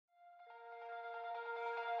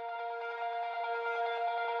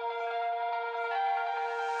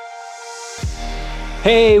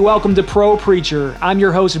Hey, welcome to Pro Preacher. I'm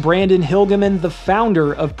your host, Brandon Hilgeman, the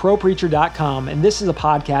founder of ProPreacher.com, and this is a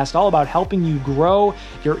podcast all about helping you grow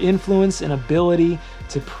your influence and ability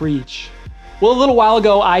to preach. Well, a little while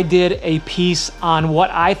ago, I did a piece on what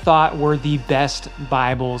I thought were the best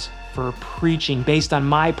Bibles for preaching based on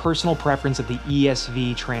my personal preference of the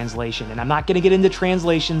ESV translation. And I'm not going to get into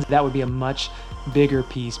translations. That would be a much bigger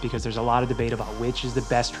piece because there's a lot of debate about which is the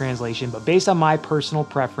best translation. But based on my personal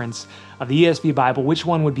preference of the ESV Bible, which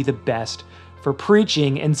one would be the best for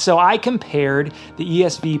preaching? And so I compared the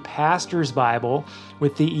ESV Pastor's Bible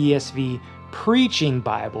with the ESV Preaching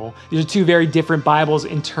Bible. These are two very different Bibles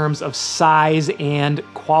in terms of size and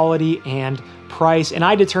quality and price. And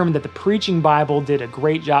I determined that the Preaching Bible did a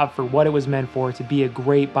great job for what it was meant for, to be a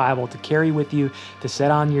great Bible to carry with you, to set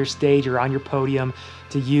on your stage or on your podium,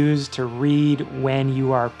 to use, to read when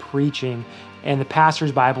you are preaching. And the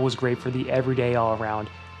Pastor's Bible was great for the everyday all-around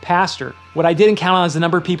pastor. What I didn't count on is the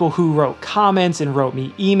number of people who wrote comments and wrote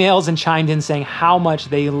me emails and chimed in saying how much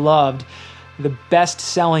they loved the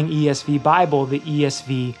best-selling ESV Bible, the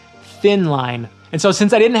ESV Thin Line. And so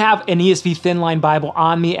since I didn't have an ESV Thin Line Bible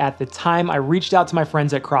on me at the time, I reached out to my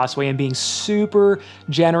friends at Crossway, and being super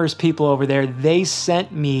generous people over there, they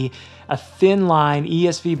sent me a Thin Line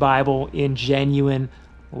ESV Bible in genuine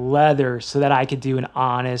leather so that I could do an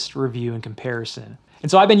honest review and comparison.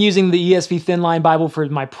 And so I've been using the ESV Thin Line Bible for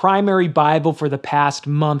my primary Bible for the past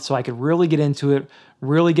month so I could really get into it,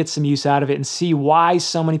 really get some use out of it, and see why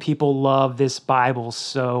so many people love this Bible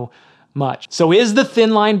so much. So is the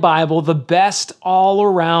Thin Line Bible the best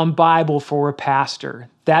all-around Bible for a pastor?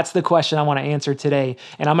 That's the question I want to answer today.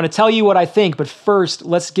 And I'm going to tell you what I think, but first,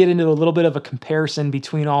 let's get into a little bit of a comparison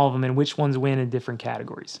between all of them and which ones win in different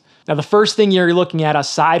categories. Now, the first thing you're looking at,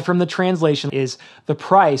 aside from the translation, is the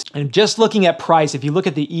price. And just looking at price, if you look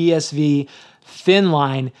at the ESV Thin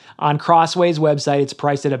Line on Crossway's website, it's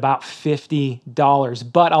priced at about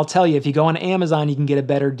 $50. But I'll tell you, if you go on Amazon, you can get a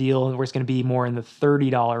better deal where it's going to be more in the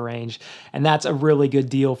 $30 range. And that's a really good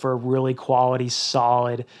deal for a really quality,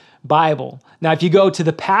 solid Bible. Now, if you go to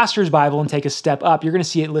the Pastor's Bible and take a step up, you're going to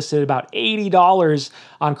see it listed at about $80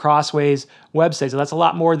 on Crossway's website. So that's a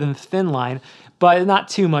lot more than the Thin Line, but not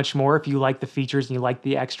too much more. If you like the features and you like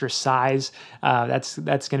the extra size, that's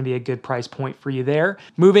going to be a good price point for you there.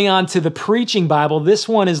 Moving on to the Preaching Bible, this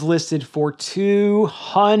one is listed for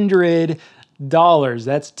 $200.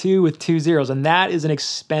 That's 2 with 2 zeros, and that is an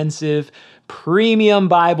expensive premium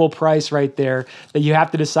Bible price right there that you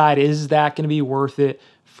have to decide, is that going to be worth it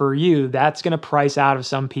for you? That's going to price out of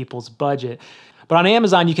some people's budget. But on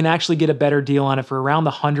Amazon, you can actually get a better deal on it for around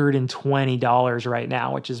 $120 right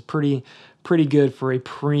now, which is pretty good for a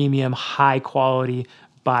premium, high-quality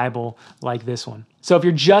Bible like this one. So if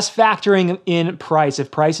you're just factoring in price,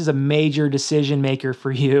 if price is a major decision maker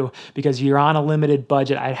for you because you're on a limited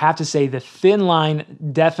budget, I'd have to say the Thin Line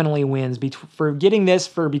definitely wins. For getting this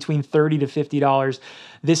for between $30 to $50,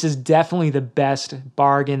 this is definitely the best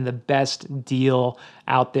bargain, the best deal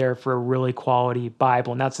out there for a really quality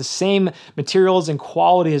Bible. Now, it's the same materials and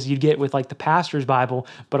quality as you'd get with like the Pastor's Bible,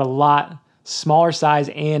 but a lot smaller size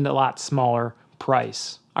and a lot smaller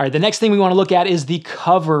price. All right, the next thing we want to look at is the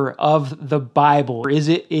cover of the Bible. Is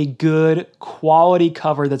it a good quality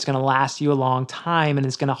cover that's going to last you a long time and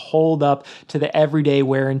it's going to hold up to the everyday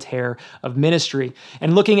wear and tear of ministry?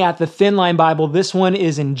 And looking at the Thin Line Bible, this one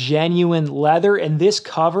is in genuine leather, and this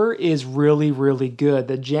cover is really, really good.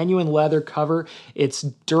 The genuine leather cover, it's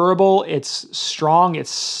durable, it's strong, it's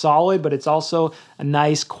solid, but it's also a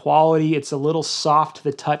nice quality. It's a little soft to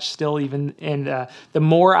the touch still even, and the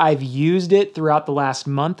more I've used it throughout the last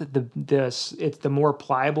month, the more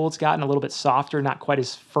pliable it's gotten, a little bit softer, not quite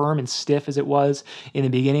as firm and stiff as it was in the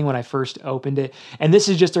beginning when I first opened it. And this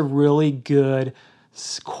is just a really good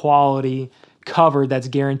quality cover that's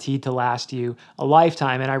guaranteed to last you a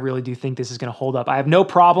lifetime, and I really do think this is going to hold up. I have no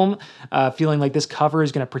problem feeling like this cover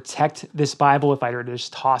is going to protect this Bible if I were to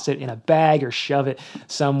just toss it in a bag or shove it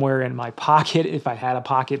somewhere in my pocket, if I had a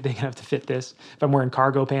pocket big enough to fit this, if I'm wearing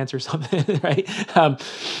cargo pants or something, right?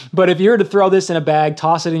 But if you were to throw this in a bag,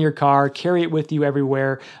 toss it in your car, carry it with you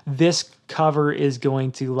everywhere, this cover is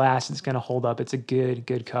going to last. It's going to hold up. It's a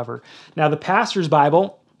good cover. Now, the Pastor's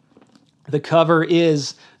Bible, the cover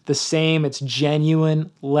is the same. It's genuine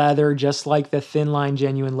leather, just like the Thin Line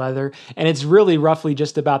genuine leather. And it's really roughly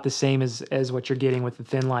just about the same as what you're getting with the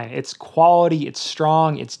Thin Line. It's quality, it's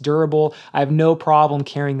strong, it's durable. I have no problem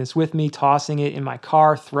carrying this with me, tossing it in my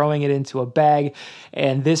car, throwing it into a bag.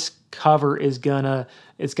 And this cover is gonna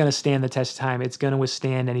it's going to stand the test of time. It's going to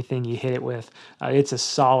withstand anything you hit it with. It's a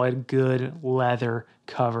solid, good leather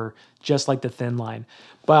cover, just like the Thin Line.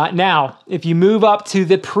 But now, if you move up to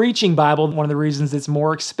the Preaching Bible, one of the reasons it's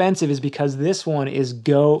more expensive is because this one is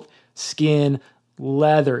goat skin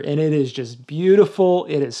leather, and it is just beautiful.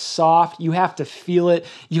 It is soft. You have to feel it.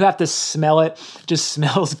 You have to smell it. It just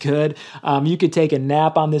smells good. You could take a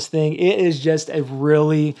nap on this thing. It is just a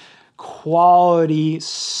really quality,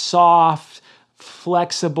 soft,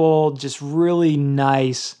 flexible, just really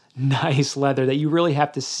nice leather that you really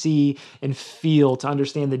have to see and feel to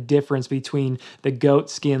understand the difference between the goat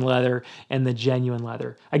skin leather and the genuine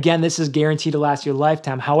leather. Again, this is guaranteed to last you a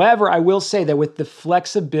lifetime. However, I will say that with the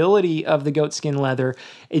flexibility of the goat skin leather,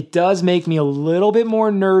 it does make me a little bit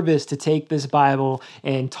more nervous to take this Bible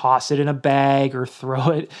and toss it in a bag or throw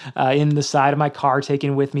it in the side of my car,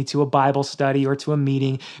 taking it with me to a Bible study or to a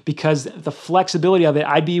meeting, because the flexibility of it,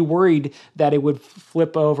 I'd be worried that it would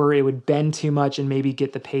flip over, it would bend too much, and maybe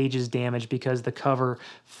get the pages damaged because the cover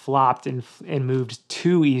flopped and moved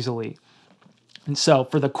too easily. And so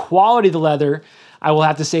for the quality of the leather, I will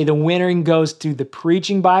have to say the winner goes to the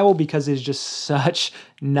Preaching Bible because it's just such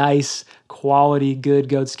nice quality, good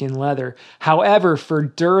goatskin leather. However, for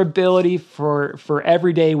durability, for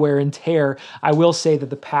everyday wear and tear, I will say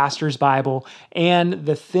that the Pastor's Bible and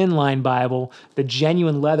the Thin Line Bible, the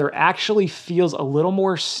genuine leather, actually feels a little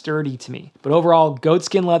more sturdy to me. But overall,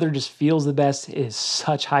 goatskin leather just feels the best. It is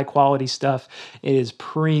such high quality stuff. It is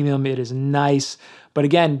premium. It is nice. But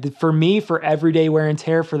again, for me, for everyday wear and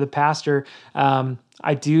tear, for the pastor,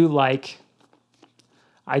 I do like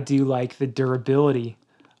the durability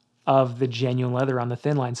of the genuine leather on the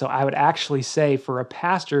Thin Line. So I would actually say for a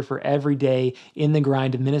pastor, for every day in the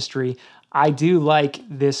grind of ministry, I do like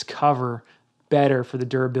this cover better for the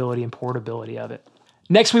durability and portability of it.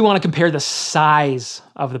 Next, we want to compare the size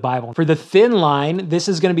of the Bible. For the Thin Line, this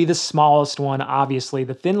is going to be the smallest one, obviously.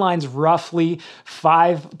 The Thin Line's roughly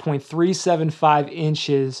 5.375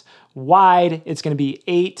 inches wide. It's going to be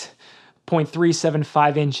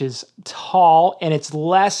 8.375 inches tall, and it's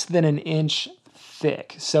less than an inch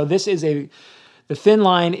thick. So the Thin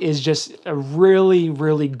Line is just a really,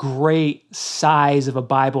 really great size of a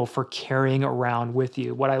Bible for carrying around with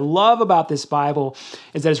you. What I love about this Bible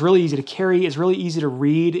is that it's really easy to carry. It's really easy to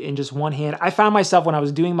read in just one hand. I found myself when I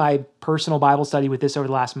was doing my personal Bible study with this over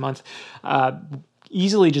the last month,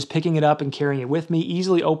 easily just picking it up and carrying it with me,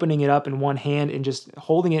 easily opening it up in one hand and just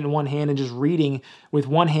holding it in one hand and just reading with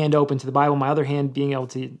one hand open to the Bible, my other hand being able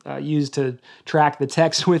to use to track the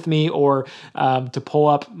text with me, or to pull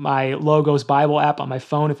up my Logos Bible app on my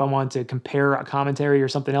phone if I wanted to compare a commentary or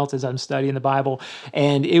something else as I'm studying the Bible.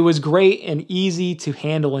 And it was great and easy to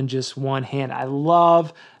handle in just one hand. I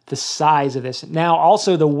love the size of this. Now,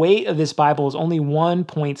 also the weight of this Bible is only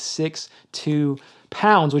 1.62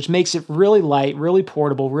 pounds, which makes it really light, really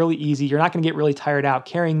portable, really easy. You're not going to get really tired out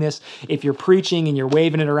carrying this. If you're preaching and you're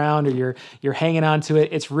waving it around or you're hanging on to it,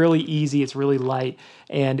 it's really easy, it's really light,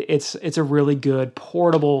 and it's a really good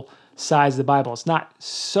portable size of the Bible. It's not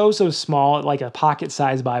so small like a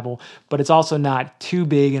pocket-sized Bible, but it's also not too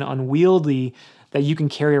big and unwieldy that you can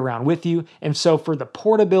carry around with you. And so for the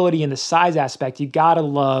portability and the size aspect, you got to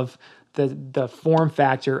love the form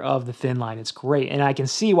factor of the Thin Line. It's great. And I can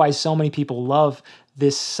see why so many people love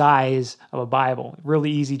this size of a Bible.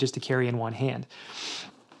 Really easy just to carry in one hand.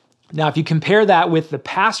 Now, if you compare that with the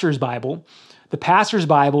Pastor's Bible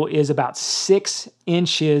is about 6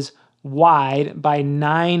 inches wide by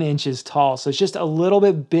 9 inches tall. So it's just a little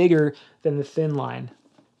bit bigger than the Thin Line.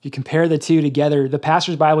 If you compare the two together, the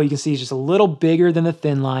Pastor's Bible, you can see, is just a little bigger than the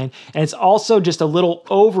Thin Line, and it's also just a little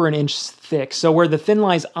over an inch thick. So where the Thin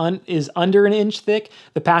Line is under an inch thick,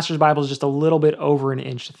 the Pastor's Bible is just a little bit over an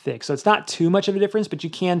inch thick. So it's not too much of a difference, but you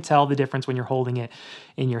can tell the difference when you're holding it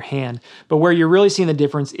in your hand. But where you're really seeing the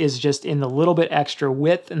difference is just in the little bit extra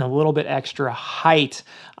width and the little bit extra height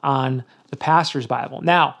on the Pastor's Bible.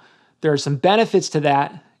 Now, there are some benefits to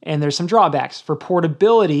that, and there's some drawbacks. For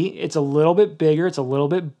portability, it's a little bit bigger, it's a little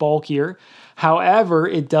bit bulkier. However,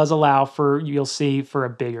 it does allow for, you'll see, for a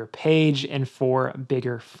bigger page and for a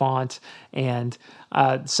bigger font. And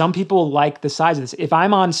some people like the size of this. If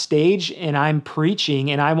I'm on stage and I'm preaching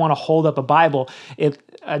and I want to hold up a Bible,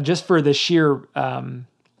 just for the sheer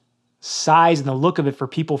size and the look of it for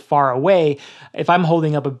people far away, if I'm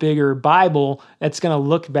holding up a bigger Bible, that's going to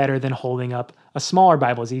look better than holding up a smaller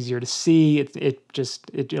Bible. It's easier to see.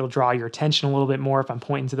 It'll draw your attention a little bit more if I'm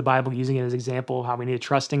pointing to the Bible, using it as an example of how we need to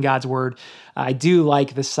trust in God's word. I do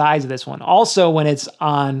like the size of this one. Also, when it's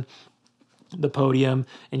on the podium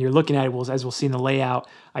and you're looking at it, well, as we'll see in the layout,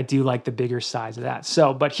 I do like the bigger size of that.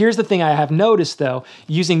 So, but here's the thing I have noticed though,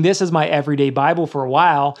 using this as my everyday Bible for a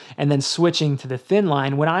while and then switching to the thin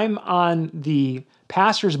line, when I'm on the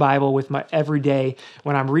pastor's Bible with my everyday,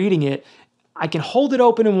 when I'm reading it, I can hold it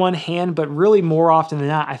open in one hand, but really more often than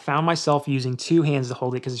not, I found myself using two hands to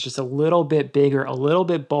hold it because it's just a little bit bigger, a little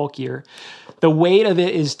bit bulkier. The weight of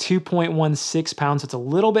it is 2.16 pounds. So it's a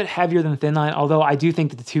little bit heavier than the thin line, although I do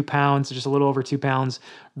think that the 2 pounds, just a little over 2 pounds,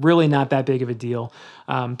 really not that big of a deal.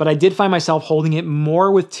 But I did find myself holding it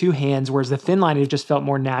more with two hands, whereas the thin line, it just felt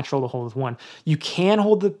more natural to hold with one. You can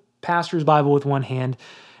hold the pastor's Bible with one hand,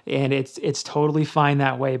 and it's totally fine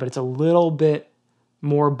that way, but it's a little bit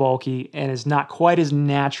more bulky and is not quite as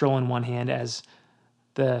natural in one hand as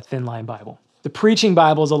the thin line Bible. The preaching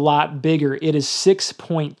Bible is a lot bigger. It is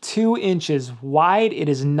 6.2 inches wide. It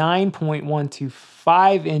is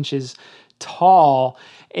 9.125 inches tall,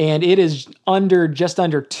 and it is just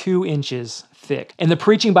under 2 inches thick. And the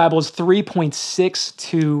preaching Bible is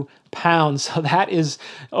 3.62 pounds. So that is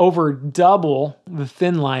over double the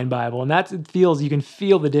thin line Bible. And you can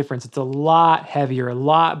feel the difference. It's a lot heavier, a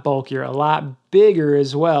lot bulkier, a lot bigger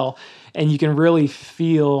as well. And you can really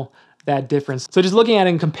feel that difference. So just looking at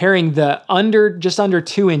it and comparing the just under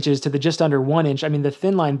 2 inches to the just under 1 inch, I mean, the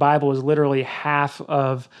thin line Bible is literally half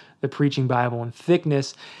of the preaching Bible in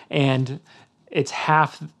thickness, and it's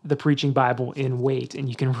half the preaching Bible in weight. And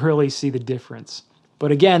you can really see the difference.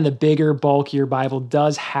 But again, the bigger, bulkier Bible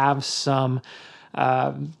does have some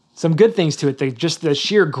good things to it. Just the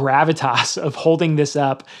sheer gravitas of holding this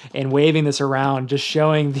up and waving this around, just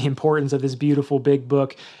showing the importance of this beautiful big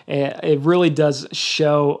book. It really does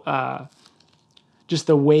show just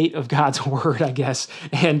the weight of God's word, I guess.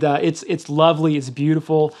 And it's lovely. It's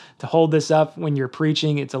beautiful to hold this up when you're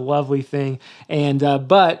preaching. It's a lovely thing. And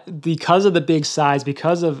but because of the big size,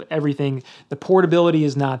 because of everything, the portability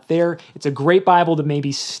is not there. It's a great Bible to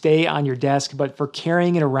maybe stay on your desk, but for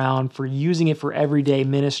carrying it around, for using it for everyday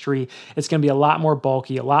ministry, it's going to be a lot more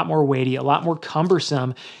bulky, a lot more weighty, a lot more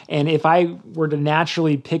cumbersome. And if I were to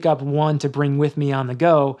naturally pick up one to bring with me on the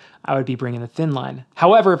go, I would be bringing the thin line.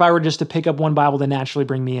 However, if I were just to pick up one Bible to naturally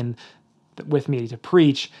bring me in with me to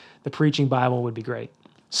preach, the preaching Bible would be great.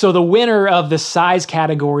 So the winner of the size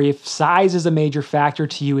category, if size is a major factor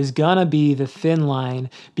to you, is gonna be the thin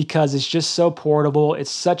line because it's just so portable.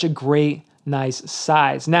 It's such a great, nice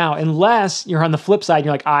size. Now, unless you're on the flip side,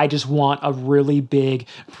 you're like, I just want a really big,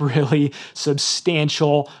 really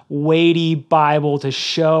substantial, weighty Bible to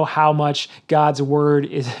show how much God's word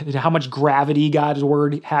is, how much gravity God's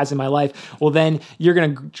word has in my life. Well, then you're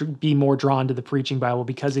going to be more drawn to the preaching Bible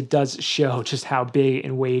because it does show just how big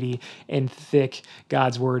and weighty and thick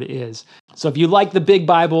God's word is. So if you like the big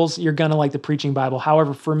Bibles, you're going to like the preaching Bible.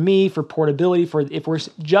 However, for me, for portability, if we're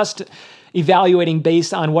just evaluating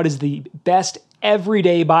based on what is the best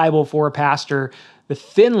everyday Bible for a pastor, the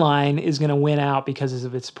thin line is going to win out because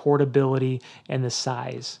of its portability and the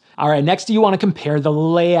size. All right, next you want to compare the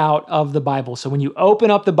layout of the Bible. So when you open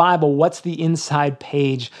up the Bible, what's the inside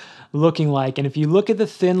page looking like? And if you look at the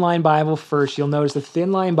thin line Bible first, you'll notice the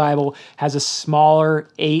thin line Bible has a smaller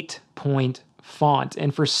 8-point font.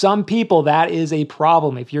 And for some people, that is a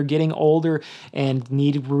problem. If you're getting older and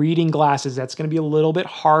need reading glasses, that's going to be a little bit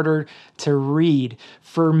harder to read.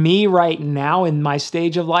 For me right now in my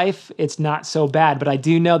stage of life, it's not so bad, but I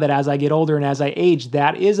do know that as I get older and as I age,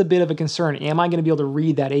 that is a bit of a concern. Am I going to be able to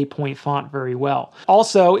read that 8-point font very well?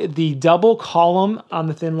 Also, the double column on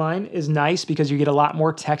the thin line is nice because you get a lot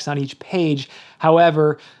more text on each page.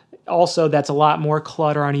 However, also, that's a lot more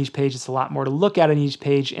clutter on each page. It's a lot more to look at on each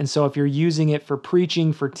page. And so if you're using it for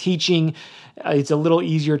preaching, for teaching, it's a little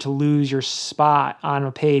easier to lose your spot on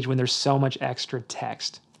a page when there's so much extra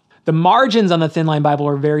text. The margins on the Thin Line Bible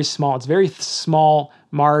are very small. It's very small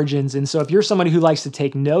margins. And so if you're somebody who likes to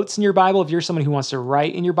take notes in your Bible, if you're somebody who wants to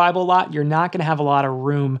write in your Bible a lot, you're not going to have a lot of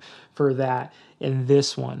room for that in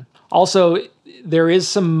this one. Also, there is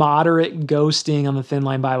some moderate ghosting on the Thin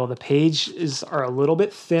Line Bible. The pages are a little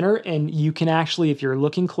bit thinner, and you can actually, if you're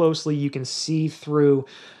looking closely, you can see through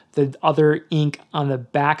the other ink on the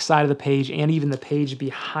back side of the page and even the page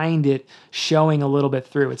behind it showing a little bit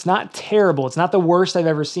through. It's not terrible. It's not the worst I've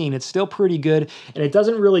ever seen. It's still pretty good, and it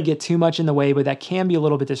doesn't really get too much in the way, but that can be a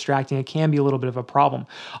little bit distracting. It can be a little bit of a problem.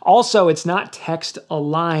 Also, it's not text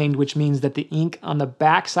aligned, which means that the ink on the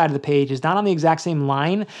back side of the page is not on the exact same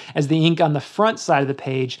line as the ink on the front side of the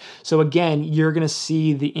page. So again, you're going to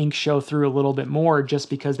see the ink show through a little bit more just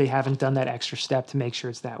because they haven't done that extra step to make sure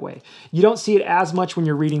it's that way. You don't see it as much when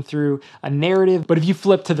you're reading reading through a narrative. But if you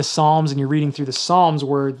flip to the Psalms and you're reading through the Psalms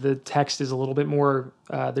where the text is a little bit more,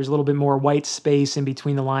 there's a little bit more white space in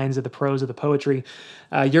between the lines of the prose of the poetry,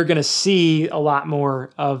 you're going to see a lot more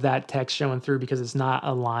of that text showing through because it's not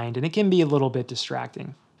aligned, and it can be a little bit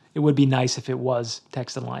distracting. It would be nice if it was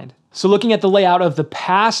text aligned. So looking at the layout of the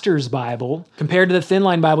Pastor's Bible, compared to the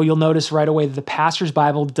Thinline Bible, you'll notice right away that the Pastor's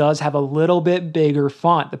Bible does have a little bit bigger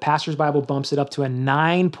font. The Pastor's Bible bumps it up to a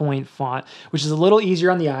 9-point font, which is a little easier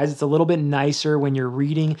on the eyes. It's a little bit nicer when you're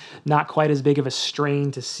reading, not quite as big of a strain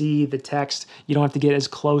to see the text. You don't have to get as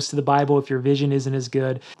close to the Bible if your vision isn't as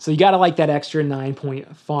good. So you got to like that extra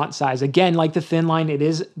 9-point font size. Again, like the Thinline, it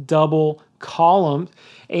is double column,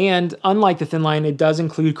 and unlike the Thinline, it does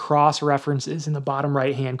include cross references in the bottom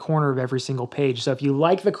right-hand corner of every single page. So if you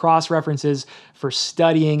like the cross references for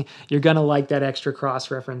studying, you're going to like that extra cross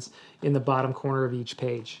reference in the bottom corner of each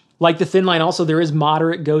page. Like the Thinline, also, there is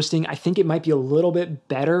moderate ghosting. I think it might be a little bit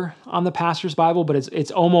better on the Pastor's Bible, but it's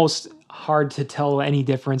almost hard to tell any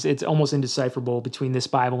difference. It's almost indecipherable between this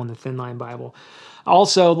Bible and the Thinline Bible.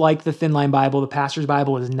 Also, like the Thinline Bible, the Pastor's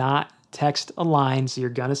Bible is not text aligned, so you're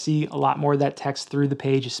going to see a lot more of that text through the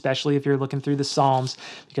page, especially if you're looking through the Psalms,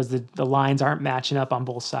 because the lines aren't matching up on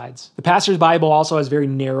both sides. The Pastor's Bible also has very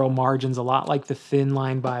narrow margins, a lot like the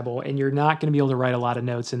Thinline Bible, and you're not going to be able to write a lot of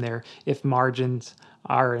notes in there if margins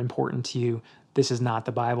are important to you. This is not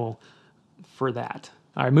the Bible for that.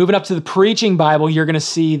 All right, moving up to the Preaching Bible, you're going to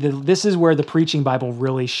see that this is where the Preaching Bible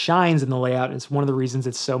really shines in the layout, and it's one of the reasons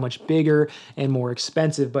it's so much bigger and more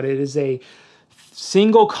expensive, but it is a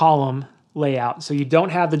single column layout. So you don't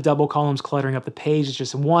have the double columns cluttering up the page. It's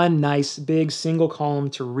just one nice big single column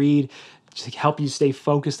to read, to help you stay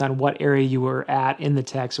focused on what area you were at in the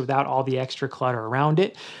text without all the extra clutter around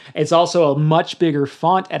it. It's also a much bigger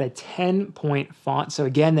font at a 10-point font. So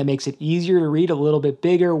again, that makes it easier to read, a little bit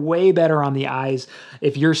bigger, way better on the eyes.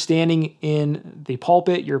 If you're standing in the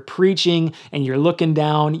pulpit, you're preaching, and you're looking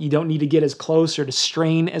down, you don't need to get as close or to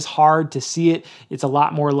strain as hard to see it. It's a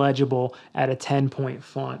lot more legible at a 10-point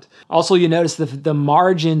font. Also, you notice the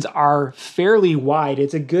margins are fairly wide.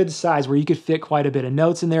 It's a good size where you could fit quite a bit of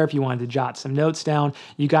notes in there if you wanted to jot some notes down.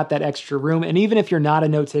 You got that extra room. And even if you're not a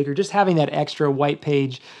note taker, just having that extra white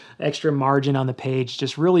page, extra margin on the page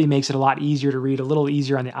just really makes it a lot easier to read, a little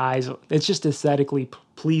easier on the eyes. It's just aesthetically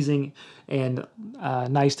pleasing and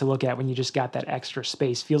nice to look at when you just got that extra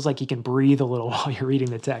space. Feels like you can breathe a little while you're reading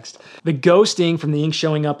the text. The ghosting from the ink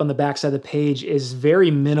showing up on the backside of the page is very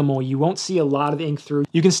minimal. You won't see a lot of ink through.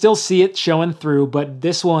 You can still see it showing through, but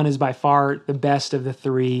this one is by far the best of the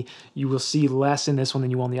three. You will see less in this one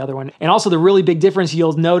than you will in the other one. And also the really big difference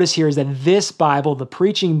you'll notice here is that this Bible, the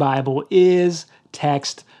Preaching Bible, is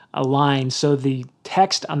text aligned. So the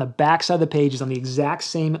text on the back side of the page is on the exact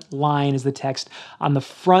same line as the text on the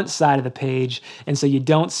front side of the page. And so you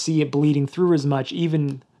don't see it bleeding through as much,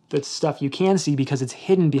 even the stuff you can see, because it's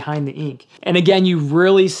hidden behind the ink. And again, you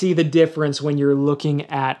really see the difference when you're looking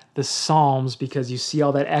at the Psalms, because you see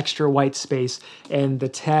all that extra white space, and the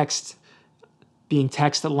text being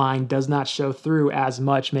text aligned does not show through as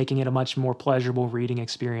much, making it a much more pleasurable reading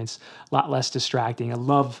experience, a lot less distracting. I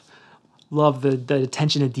love the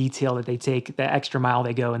attention to detail that they take, the extra mile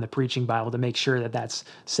they go in the Preaching Bible to make sure that that's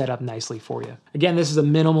set up nicely for you. Again, this is a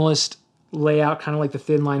minimalist layout, kind of like the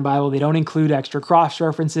Thinline Bible. They don't include extra cross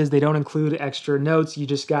references. They don't include extra notes. You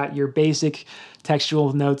just got your basic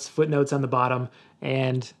textual notes, footnotes on the bottom,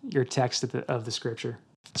 and your text of the scripture.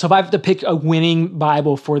 So if I have to pick a winning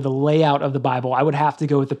Bible for the layout of the Bible, I would have to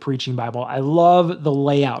go with the Preaching Bible. I love the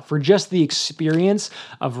layout. For just the experience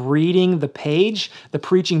of reading the page, the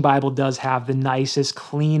Preaching Bible does have the nicest,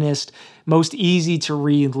 cleanest, most easy to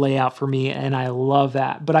read layout for me, and I love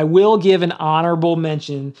that. But I will give an honorable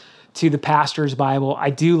mention to the Pastor's Bible.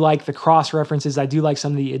 I do like the cross references. I do like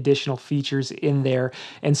some of the additional features in there.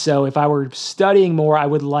 And so if I were studying more, I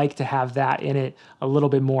would like to have that in it a little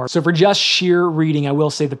bit more. So for just sheer reading, I will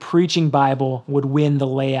say the Preaching Bible would win the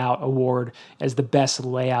layout award as the best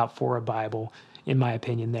layout for a Bible, in my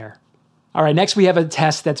opinion there. All right, next we have a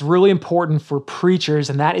test that's really important for preachers,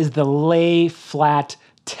 and that is the lay flat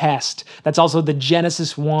test. That's also the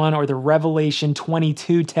Genesis 1 or the Revelation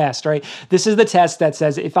 22 test, right? This is the test that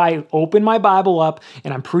says if I open my Bible up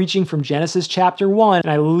and I'm preaching from Genesis chapter 1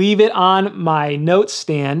 and I leave it on my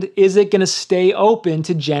notstand, is it going to stay open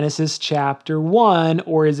to Genesis chapter 1,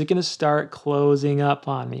 or is it going to start closing up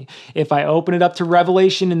on me? If I open it up to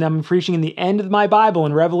Revelation and I'm preaching in the end of my Bible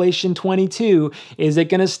in Revelation 22, is it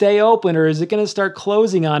going to stay open, or is it going to start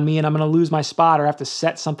closing on me and I'm going to lose my spot or have to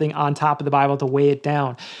set something on top of the Bible to weigh it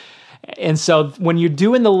down? And so when you're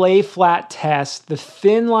doing the lay flat test, the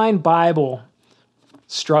Thinline Bible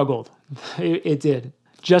struggled. It did.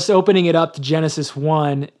 just opening it up to Genesis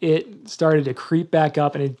 1, it started to creep back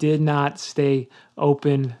up and it did not stay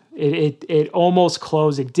open. It almost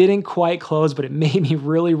closed. It didn't quite close, but it made me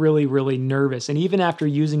really, really, really nervous. And even after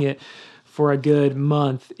using it for a good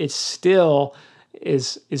month, it still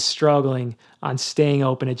is struggling on staying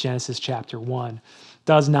open at Genesis chapter 1.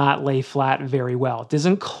 Does not lay flat very well. It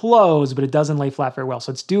doesn't close, but it doesn't lay flat very well.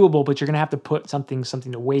 So it's doable, but you're going to have to put something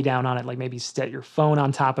to weigh down on it, like maybe set your phone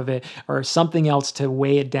on top of it or something else to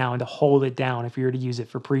weigh it down, to hold it down if you were to use it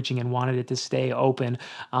for preaching and wanted it to stay open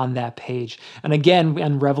on that page. And again,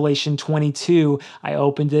 in Revelation 22, I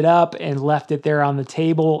opened it up and left it there on the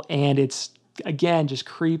table, and it's again just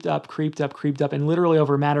creeped up, and literally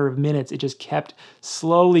over a matter of minutes, it just kept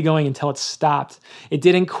slowly going until it stopped. It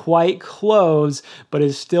didn't quite close, but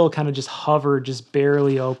it still kind of just hovered, just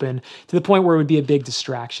barely open, to the point where it would be a big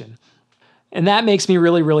distraction. And that makes me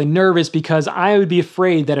really, really nervous because I would be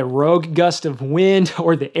afraid that a rogue gust of wind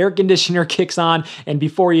or the air conditioner kicks on, and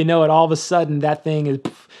before you know it, all of a sudden that thing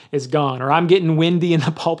is gone. Or I'm getting windy in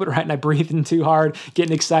the pulpit, right, and I breathe in too hard,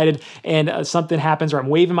 getting excited, and something happens, or I'm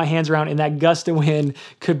waving my hands around, and that gust of wind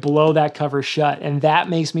could blow that cover shut. And that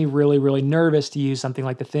makes me really, really nervous to use something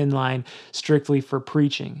like the thin line strictly for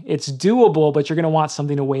preaching. It's doable, but you're going to want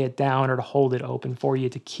something to weigh it down or to hold it open for you,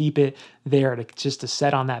 to keep it there, to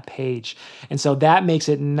set on that page. And so that makes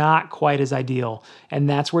it not quite as ideal. And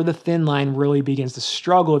that's where the thin line really begins to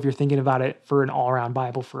struggle if you're thinking about it for an all-around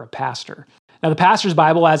Bible for a pastor. Now, the Pastor's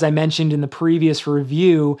Bible, as I mentioned in the previous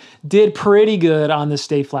review, did pretty good on the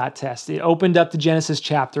stay flat test. It opened up to Genesis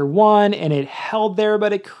chapter 1, and it held there,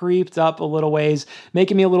 but it creeped up a little ways,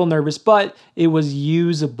 making me a little nervous, but it was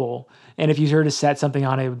usable. And if you were to set something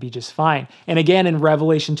on it, it would be just fine. And again, in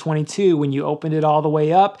Revelation 22, when you opened it all the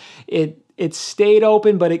way up, it stayed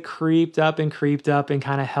open, but it creeped up and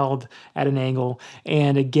kind of held at an angle.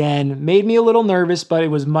 And again, made me a little nervous, but it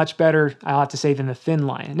was much better, I'll have to say, than the thin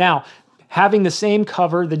line. Now, having the same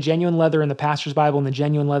cover, the genuine leather in the Pastor's Bible and the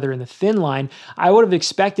genuine leather in the thin line, I would have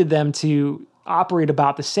expected them to operate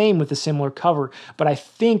about the same with a similar cover. But I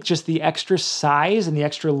think just the extra size and the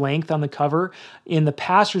extra length on the cover in the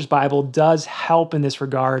Pastor's Bible does help in this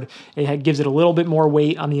regard. It gives it a little bit more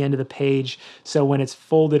weight on the end of the page. So when it's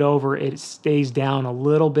folded over, it stays down a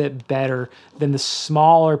little bit better than the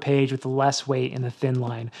smaller page with the less weight in the thin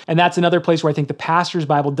line. And that's another place where I think the Pastor's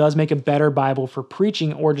Bible does make a better Bible for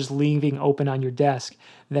preaching or just leaving open on your desk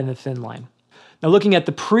than the thin line. Now, looking at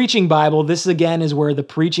the Preaching Bible, this again is where the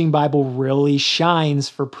Preaching Bible really shines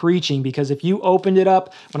for preaching, because if you opened it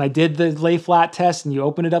up, when I did the lay flat test and you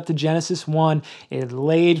opened it up to Genesis 1, it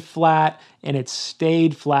laid flat and it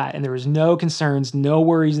stayed flat, and there was no concerns, no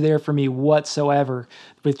worries there for me whatsoever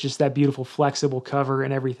with just that beautiful flexible cover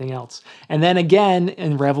and everything else. And then again,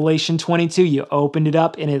 in Revelation 22, you opened it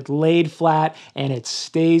up and it laid flat and it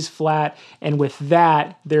stays flat, and with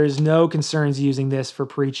that, there's no concerns using this for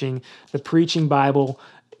preaching. The Preaching Bible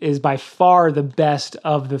is by far the best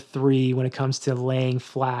of the three when it comes to laying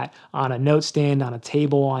flat on a notstand, on a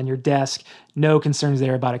table, on your desk. No concerns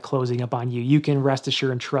there about it closing up on you. You can rest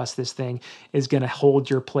assured and trust this thing is going to hold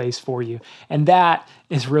your place for you. And that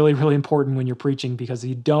is really, really important when you're preaching, because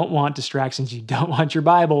you don't want distractions. You don't want your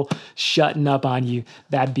Bible shutting up on you.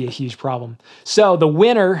 That'd be a huge problem. So the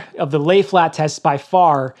winner of the lay flat test by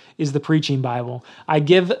far is the Preaching Bible. I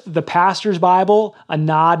give the Pastor's Bible a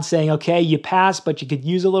nod saying, okay, you passed, but you could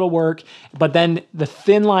use a little work. But then the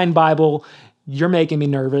thin line Bible, you're making me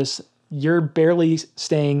nervous. You're barely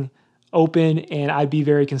staying open, and I'd be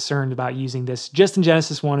very concerned about using this just in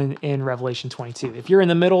Genesis 1 and in Revelation 22. If you're in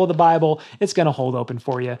the middle of the Bible, it's going to hold open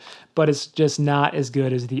for you, but it's just not as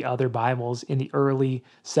good as the other Bibles in the early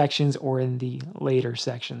sections or in the later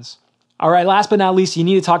sections. All right, last but not least, you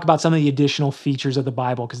need to talk about some of the additional features of the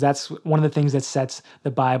Bible, because that's one of the things that sets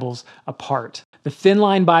the Bibles apart. The Thin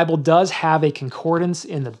Line Bible does have a concordance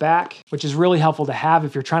in the back, which is really helpful to have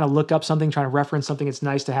if you're trying to look up something, trying to reference something. It's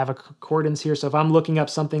nice to have a concordance here. So if I'm looking up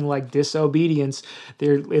something like disobedience,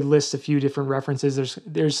 it lists a few different references.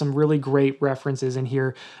 There's some really great references in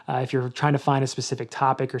here if you're trying to find a specific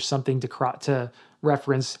topic or something to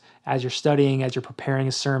reference as you're studying, as you're preparing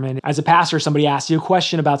a sermon. As a pastor, somebody asks you a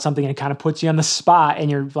question about something and it kind of puts you on the spot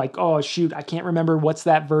and you're like, oh shoot, I can't remember what's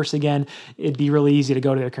that verse again. It'd be really easy to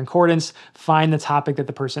go to their concordance, find the topic that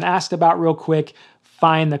the person asked about real quick,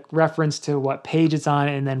 find the reference to what page it's on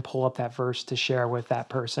and then pull up that verse to share with that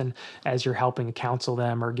person as you're helping to counsel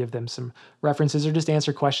them or give them some references or just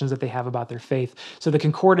answer questions that they have about their faith. So the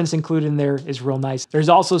concordance included in there is real nice. There's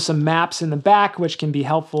also some maps in the back, which can be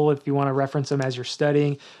helpful if you want to reference them as you're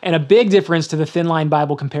studying. And a big difference to the Thin Line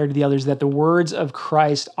Bible compared to the others is that the words of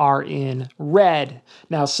Christ are in red.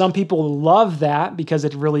 Now, some people love that because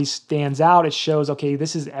it really stands out. It shows, okay,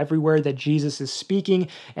 this is everywhere that Jesus is speaking,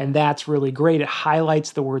 and that's really great. It highlights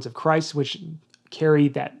the words of Christ, which carry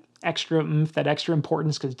that extra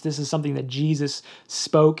importance because this is something that Jesus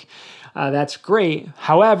spoke. That's great.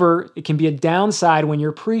 However, it can be a downside when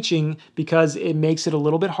you're preaching because it makes it a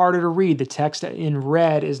little bit harder to read. The text in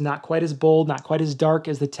red is not quite as bold, not quite as dark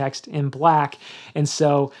as the text in black. And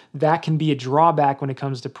so that can be a drawback when it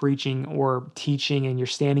comes to preaching or teaching and you're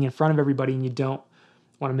standing in front of everybody and you don't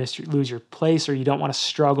want to lose your place or you don't want to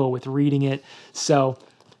struggle with reading it. So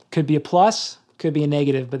could be a plus, could be a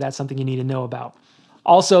negative, but that's something you need to know about.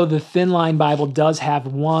 Also, the Thin Line Bible does have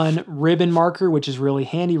one ribbon marker, which is really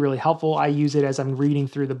handy, really helpful. I use it as I'm reading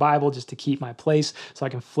through the Bible just to keep my place so I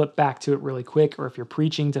can flip back to it really quick. Or if you're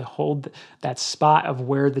preaching, to hold that spot of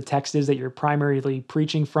where the text is that you're primarily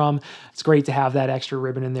preaching from, it's great to have that extra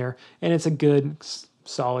ribbon in there. And it's a good,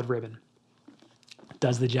 solid ribbon. It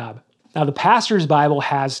does the job. Now, the Pastor's Bible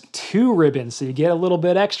has two ribbons, so you get a little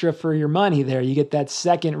bit extra for your money there. You get that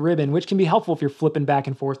second ribbon, which can be helpful if you're flipping back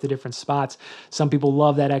and forth to different spots. Some people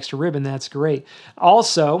love that extra ribbon. That's great.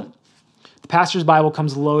 Also, the Pastor's Bible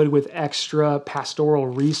comes loaded with extra pastoral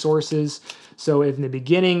resources. So in the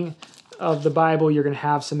beginning of the Bible, you're going to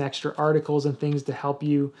have some extra articles and things to help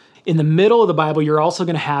you. In the middle of the Bible, you're also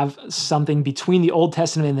going to have something between the Old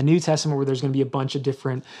Testament and the New Testament where there's going to be a bunch of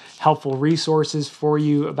different helpful resources for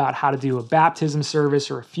you about how to do a baptism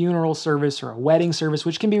service or a funeral service or a wedding service,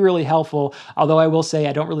 which can be really helpful. Although I will say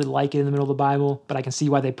I don't really like it in the middle of the Bible, but I can see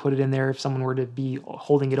why they put it in there if someone were to be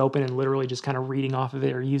holding it open and literally just kind of reading off of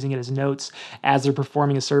it or using it as notes as they're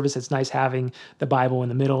performing a service. It's nice having the Bible in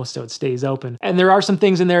the middle so it stays open. And there are some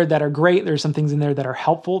things in there that are great. There's some things in there that are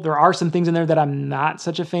helpful. There are some things in there that I'm not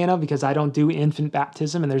such a fan of because I don't do infant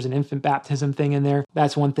baptism, and there's an infant baptism thing in there.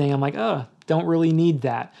 That's one thing I'm like, don't really need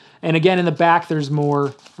that. And again, in the back, there's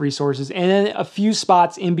more resources. And then a few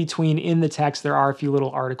spots in between in the text, there are a few little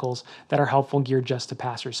articles that are helpful, geared just to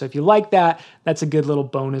pastors. So if you like that, that's a good little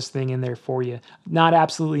bonus thing in there for you. Not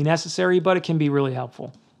absolutely necessary, but it can be really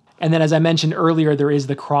helpful. And then as I mentioned earlier, there is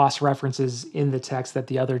the cross references in the text that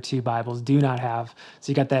the other two Bibles do not have.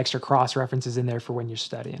 So you got the extra cross references in there for when you're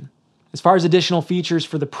studying. As far as additional features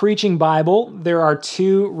for the Preaching Bible, there are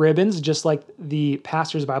two ribbons, just like the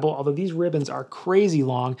Pastor's Bible, although these ribbons are crazy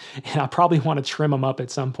long, and I probably want to trim them up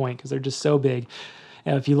at some point because they're just so big.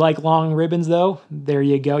 And if you like long ribbons, though, there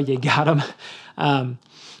you go. You got them.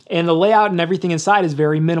 And the layout and everything inside is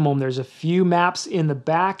very minimal. There's a few maps in the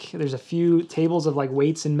back. There's a few tables of like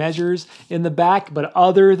weights and measures in the back. But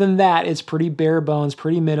other than that, it's pretty bare bones,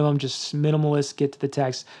 pretty minimum, just minimalist, get to the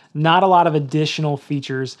text. Not a lot of additional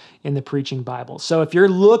features in the Preaching Bible. So if you're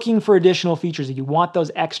looking for additional features, if you want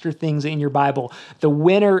those extra things in your Bible, the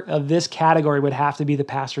winner of this category would have to be the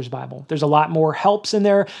Pastor's Bible. There's a lot more helps in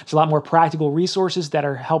there. There's a lot more practical resources that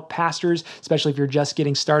are help pastors, especially if you're just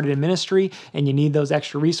getting started in ministry and you need those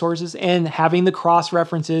extra resources. And having the cross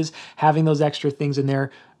references, having those extra things in there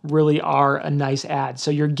really are a nice add. So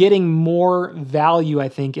you're getting more value, I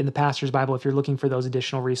think, in the Pastor's Bible if you're looking for those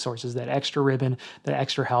additional resources, that extra ribbon, the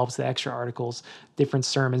extra helps, the extra articles, different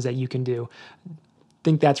sermons that you can do. I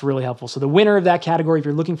think that's really helpful. So the winner of that category, if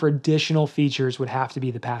you're looking for additional features, would have to be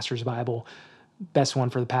the Pastor's Bible. Best one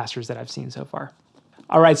for the pastors that I've seen so far.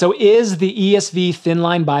 All right, so is the ESV Thin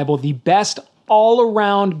Line Bible the best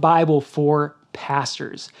all-around Bible for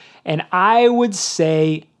pastors? And I would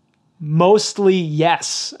say mostly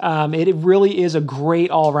yes. It really is a great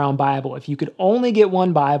all-around Bible. If you could only get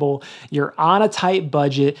one Bible, you're on a tight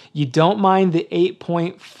budget, you don't mind the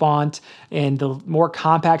 8-point font and the more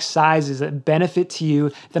compact sizes that benefit to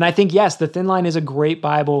you, then I think, yes, the Thin Line is a great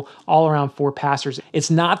Bible all around for pastors. It's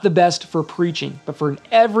not the best for preaching, but for an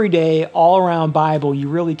everyday all-around Bible, you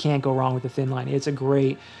really can't go wrong with the Thin Line. It's a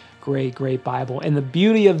great Bible. And the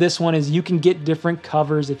beauty of this one is you can get different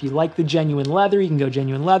covers. If you like the genuine leather, you can go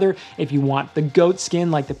genuine leather. If you want the goat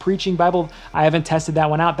skin like the Preaching Bible, I haven't tested that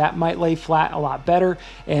one out. That might lay flat a lot better.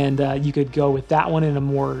 And you could go with that one in a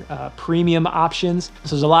more premium options.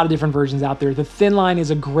 So there's a lot of different versions out there. The Thin Line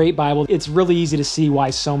is a great Bible. It's really easy to see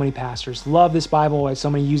why so many pastors love this Bible, why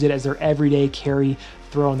so many use it as their everyday carry.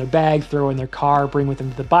 Throw in their bag, throw in their car, bring with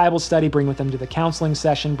them to the Bible study, bring with them to the counseling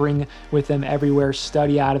session, bring with them everywhere,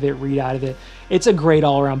 study out of it, read out of it. It's a great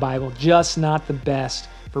all-around Bible, just not the best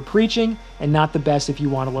for preaching and not the best if you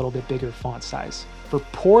want a little bit bigger font size. For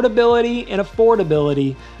portability and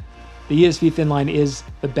affordability, the ESV Thinline is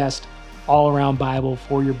the best all-around Bible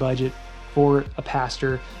for your budget, for a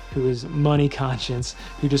pastor who is money conscious,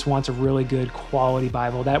 who just wants a really good quality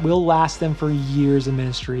Bible that will last them for years of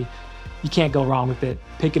ministry. You can't go wrong with it.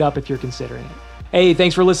 Pick it up if you're considering it. Hey,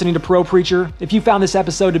 thanks for listening to Pro Preacher. If you found this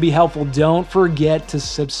episode to be helpful, don't forget to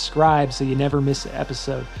subscribe so you never miss an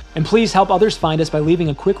episode. And please help others find us by leaving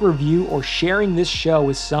a quick review or sharing this show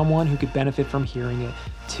with someone who could benefit from hearing it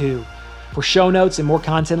too. For show notes and more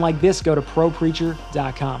content like this, go to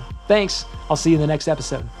propreacher.com. Thanks. I'll see you in the next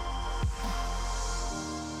episode.